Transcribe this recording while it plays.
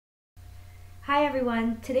Hi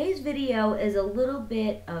everyone, today's video is a little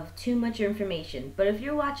bit of too much information, but if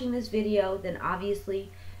you're watching this video, then obviously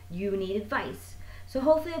you need advice. So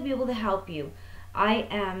hopefully I'll be able to help you. I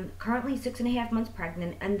am currently 6.5 months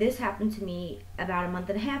pregnant, and this happened to me about a month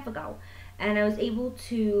and a half ago. And I was able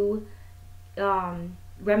to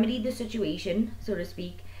remedy the situation, so to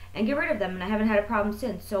speak, and get rid of them, and I haven't had a problem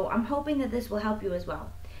since. So I'm hoping that this will help you as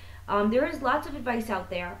well. There is lots of advice out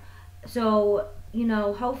there, so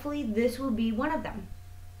hopefully this will be one of them.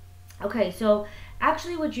 Okay, so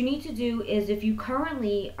actually what you need to do is, if you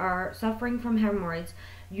currently are suffering from hemorrhoids,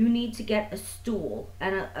 you need to get a stool,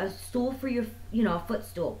 and a stool for your, a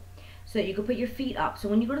footstool, so that you can put your feet up. So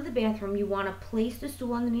when you go to the bathroom, you want to place the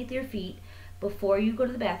stool underneath your feet before you go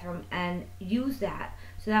to the bathroom and use that.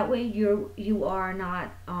 So that way you are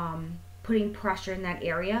not putting pressure in that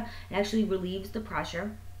area. It actually relieves the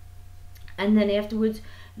pressure. And then afterwards,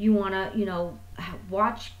 you want to,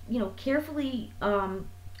 watch, carefully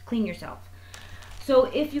clean yourself. So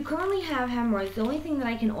if you currently have hemorrhoids, the only thing that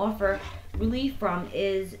I can offer relief from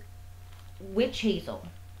is witch hazel.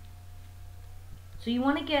 So you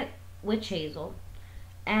want to get witch hazel,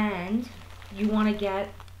 and you want to get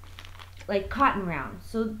like cotton rounds.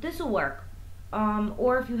 So this will work.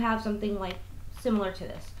 Or if you have something like similar to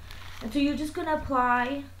this. And so you're just going to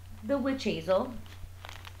apply the witch hazel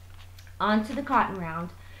onto the cotton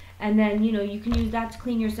round, and then you can use that to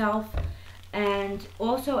clean yourself. And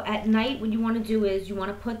also at night, what you want to do is you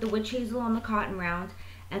want to put the witch hazel on the cotton round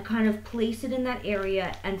and kind of place it in that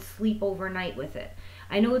area and sleep overnight with it.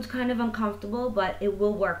 I know it's kind of uncomfortable, but it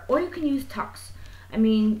will work. Or you can use tucks. I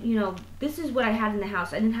mean, this is what I had in the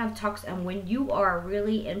house. I didn't have tucks, and when you are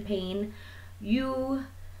really in pain, you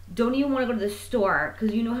don't even want to go to the store,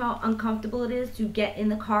 because you know how uncomfortable it is to get in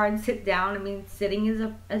the car and sit down. I mean, sitting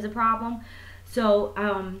is a problem. So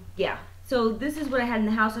yeah, so this is what I had in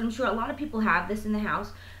the house, and I'm sure a lot of people have this in the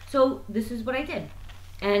house. So this is what I did,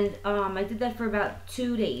 and I did that for about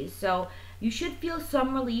 2 days. So you should feel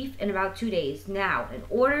some relief in about 2 days. Now, in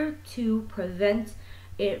order to prevent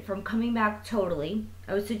it from coming back totally,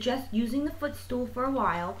 I would suggest using the footstool for a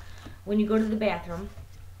while when you go to the bathroom.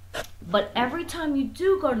 But every time you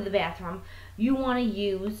do go to the bathroom, you want to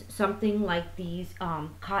use something like these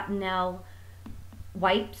Cottonelle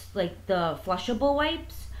wipes, like the flushable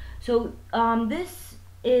wipes. So this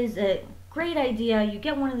is a great idea. You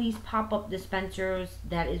get one of these pop-up dispensers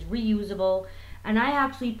that is reusable, and I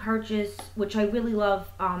actually purchased, which I really love,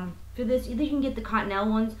 for this, either you can get the Cottonelle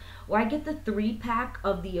ones, or I get the 3-pack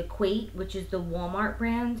of the Equate, which is the Walmart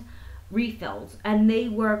brand, refills, and they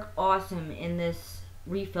work awesome in this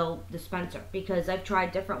refill dispenser, because I've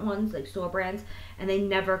tried different ones like store brands and they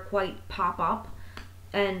never quite pop up.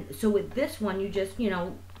 And so with this one, you just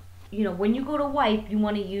when you go to wipe, you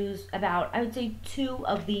want to use about, I would say, 2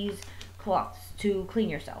 of these cloths to clean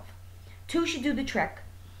yourself. 2 should do the trick.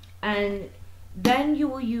 And then you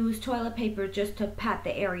will use toilet paper just to pat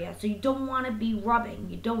the area. So you don't want to be rubbing,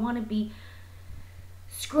 you don't want to be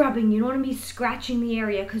scrubbing, you don't want to be scratching the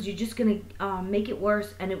area, because you're just going to make it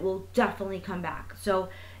worse, and it will definitely come back. So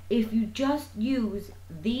if you just use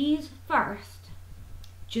these first,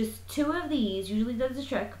 just 2 of these usually does the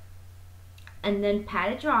trick, and then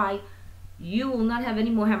pat it dry, you will not have any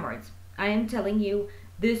more hemorrhoids. I am telling you,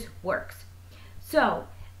 this works. So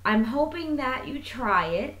I'm hoping that you try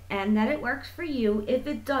it and that it works for you. If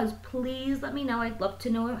it does, please let me know. I'd love to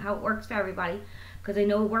know how it works for everybody, because I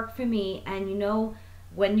know it worked for me. And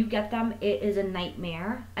when you get them, it is a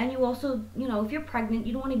nightmare. And you also, if you're pregnant,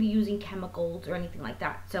 you don't want to be using chemicals or anything like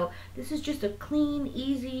that. So this is just a clean,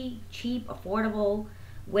 easy, cheap, affordable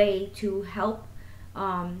way to help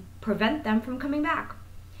prevent them from coming back.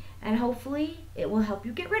 And hopefully it will help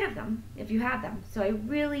you get rid of them if you have them. So I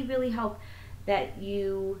really, really hope that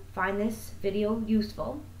you find this video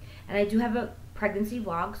useful. And I do have a pregnancy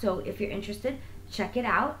vlog, so if you're interested, check it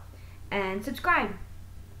out and subscribe.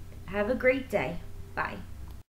 Have a great day. Bye.